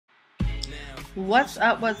What's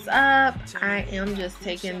up, what's up? I am just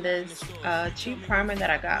taking this cheap primer that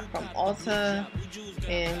I got from Ulta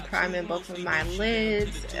and priming both of my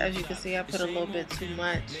lids. As you can see, I put a little bit too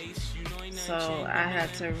much, so I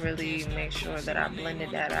had to really make sure that I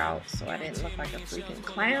blended that out so I didn't look like a freaking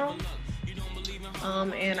clown.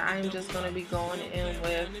 And I'm just going to be going in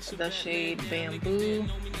with the shade Bamboo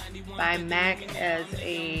by MAC as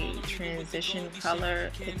a transition color.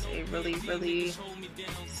 It's a really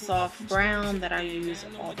soft brown that I use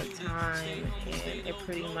all the time, and it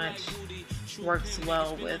pretty much works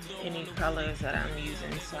well with any colors that I'm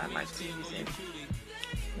using, so I like to use it.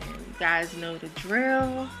 And you guys know the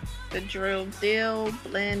drill.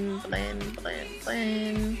 Blend.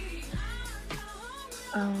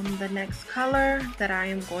 The next color that I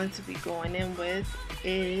am going to be going in with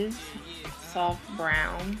is soft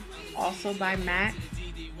brown, also by MAC.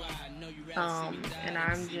 And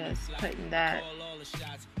I'm just putting that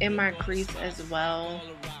in my crease as well,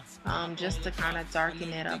 just to kind of darken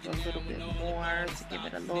it up a little bit more, to give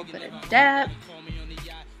it a little bit of depth.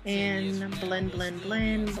 And blend.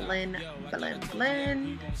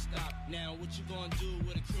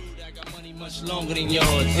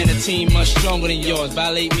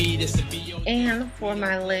 And for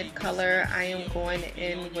my lid color, I am going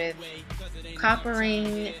in with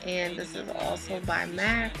Coppering, and this is also by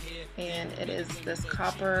MAC, and it is this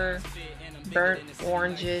copper burnt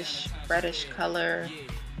orangish reddish color,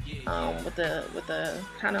 with a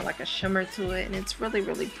kind of like a shimmer to it, and it's really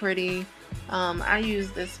pretty. I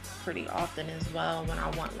use this pretty often as well when I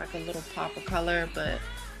want like a little pop of color, but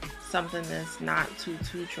something that's not too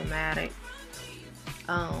dramatic.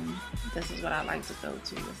 This is what I like to go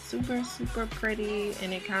to. It's super pretty,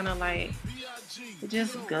 and it kind of like, it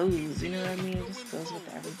just goes, you know what I mean? It just goes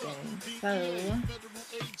with everything. So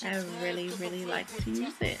I really like to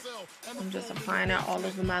use it. I'm just applying it all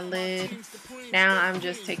over my lid. Now I'm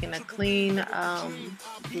just taking a clean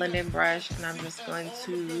blending brush, and I'm just going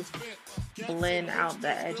to blend out the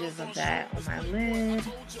edges of that on my lid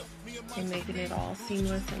and making it all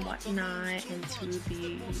seamless and whatnot into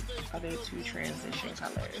the other two transition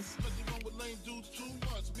colors.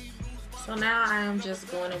 So now I am just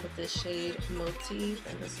going in with this shade Motif,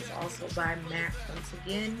 and this is also by MAC once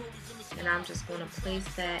again, and I'm just going to place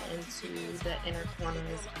that into the inner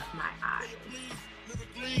corners of my eyes.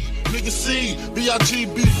 Nigga C,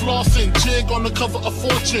 B.I.G.B. flossing, jig on the cover of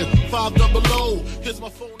Fortune, 500. Here's my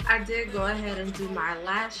phone. I did go ahead and do my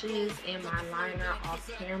lashes and my liner off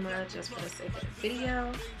camera just for the sake of the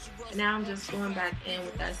video. And now I'm just going back in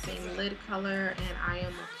with that same lid color, and I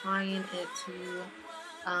am applying it to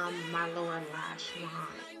my lower lash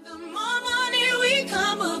line. The more money we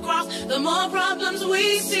come across, the more problems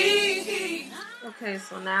we see. Okay,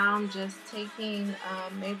 so now I'm just taking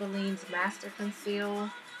Maybelline's Master Conceal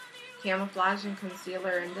Camouflaging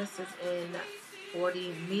Concealer, and this is in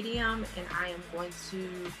 40 medium, and I am going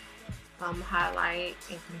to highlight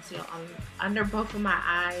and conceal under both of my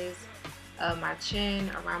eyes, my chin,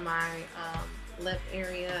 around my lip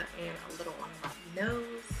area, and a little on my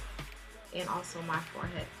nose, and also my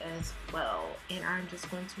forehead as well. And I'm just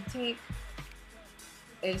going to take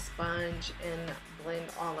a sponge and blend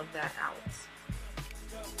all of that out.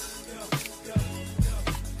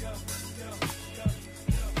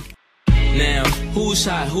 Now, who's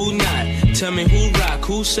hot, who not? Tell me who rock,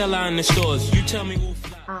 who sell out in the stores. You tell me who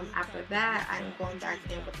fly. After that, I'm going back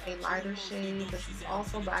in with a lighter shade. This is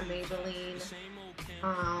also by Maybelline.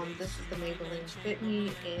 This is the Maybelline Fit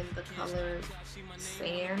Me in the color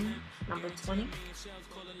Sand number 20. Yeah,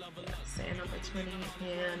 Sand number 20,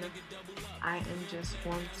 and I am just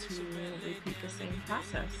going to repeat the same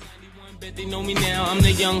process. Bet they know me now. I'm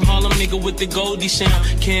the young Harlem nigga with the Goldie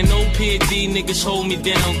sound. Can't no PD niggas hold me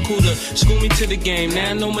down. Cooler, school me to the game. Now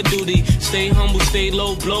I know my duty. Stay humble, stay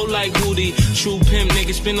low, blow like Hootie. True pimp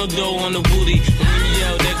niggas spin no dough on the booty. And when you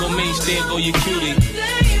yell, there go Mace, there go your cutie.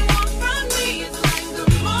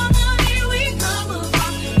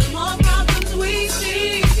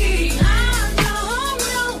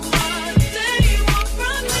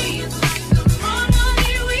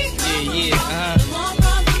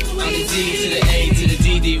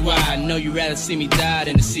 I know you'd rather see me die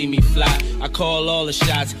than to see me fly. I call all the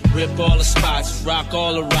shots, rip all the spots, rock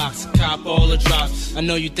all the rocks, cop all the drops. I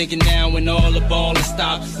know you thinking now when all the ball is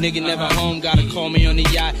stopped. Nigga never home, gotta call me on the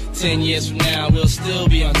yacht. 10 years from now, we'll still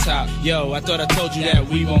be on top. Yo, I thought I told you that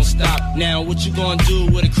we won't stop. Now what you gonna do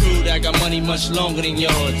with a crew that got money much longer than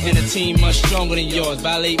yours, and a team much stronger than yours?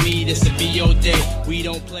 Violate me, this'll be your day. We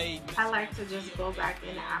don't play. I like to just go back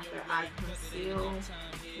in after I conceal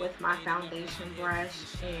with my foundation brush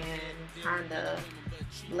and kind of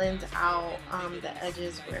blend out the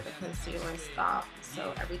edges where the concealer stopped,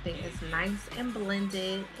 so everything is nice and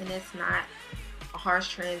blended and it's not a harsh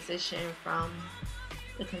transition from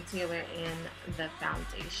the concealer and the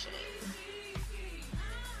foundation.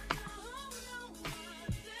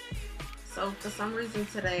 So for some reason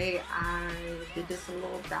today I did this a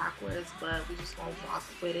little backwards, but we just won't rock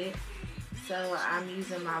with it. So I'm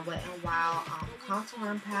using my Wet n Wild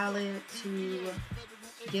contouring palette to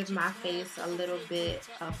give my face a little bit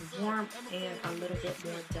of warmth and a little bit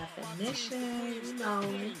more definition, you know.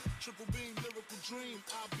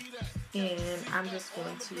 And I'm just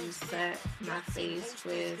going to set my face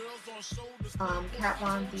with Kat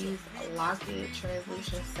Von D's Lock It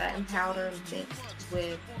Translucent Satin Powder mixed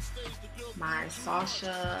with my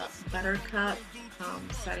Sasha Buttercup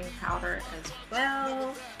setting powder as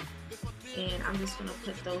well. And I'm just going to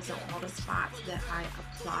put those in all the spots that I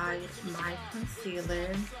applied my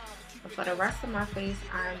concealer. But for the rest of my face,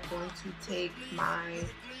 I'm going to take my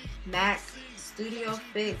MAC Studio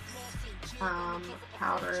Fix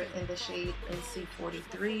powder in the shade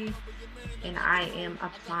NC43, and I am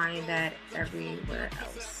applying that everywhere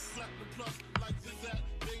else.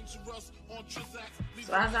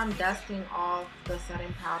 So as I'm dusting off the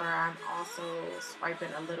setting powder, I'm also swiping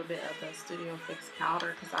a little bit of the Studio Fix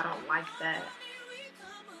powder because I don't like that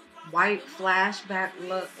white flashback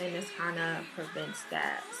look, and this kind of prevents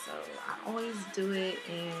that. So I always do it,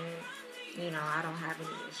 and you know, I don't have any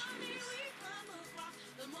issues.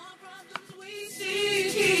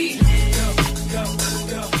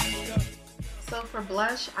 So for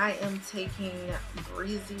blush, I am taking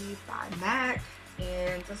Breezy by MAC.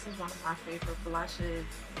 And this is one of my favorite blushes,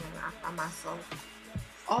 and I find myself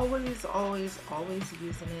always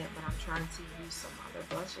using it, but I'm trying to use some other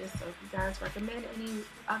blushes. So if you guys recommend any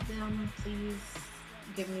of them, please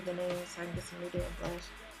give me the names so I can get some new damn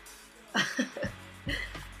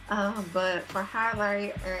blush. But for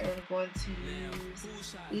highlight, I am going to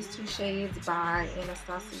use these two shades by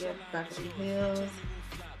Anastasia Beverly Hills,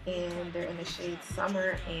 and they're in the shade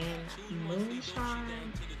Summer and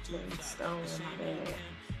Moonshine. Moonstone, my bad.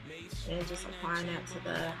 And just applying that to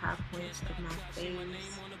the high points of my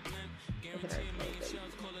face. Look at that glow, baby.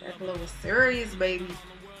 That glow is serious, baby.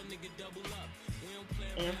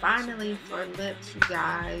 And finally, for lips, you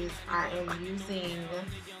guys, I am using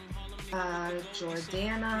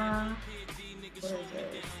Jordana. What is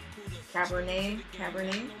this?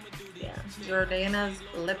 Cabernet. Yeah, Jordana's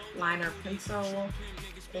lip liner pencil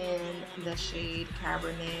in the shade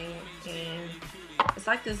Cabernet, and it's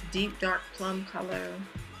like this deep dark plum color,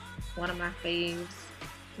 one of my faves.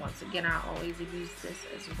 Once again, I always use this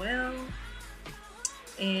as well.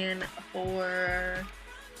 And for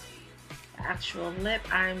actual lip,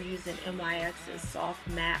 I'm using NYX's Soft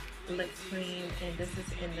Matte Lip Cream, and this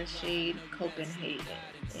is in the shade Copenhagen.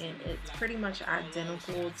 And it's pretty much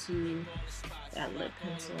identical to that lip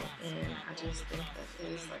pencil, and I just think that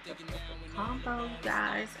is like a perfect combo,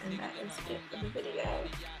 guys. And that is it for the video.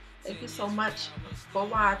 Thank you so much for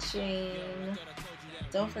watching.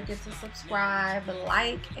 Don't forget to subscribe,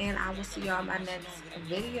 like, and I will see y'all in my next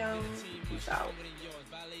video. Peace out.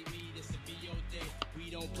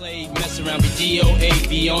 Don't play, mess around, be DOA,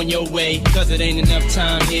 be on your way. Cause it ain't enough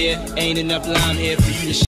time here, ain't enough lime here for you to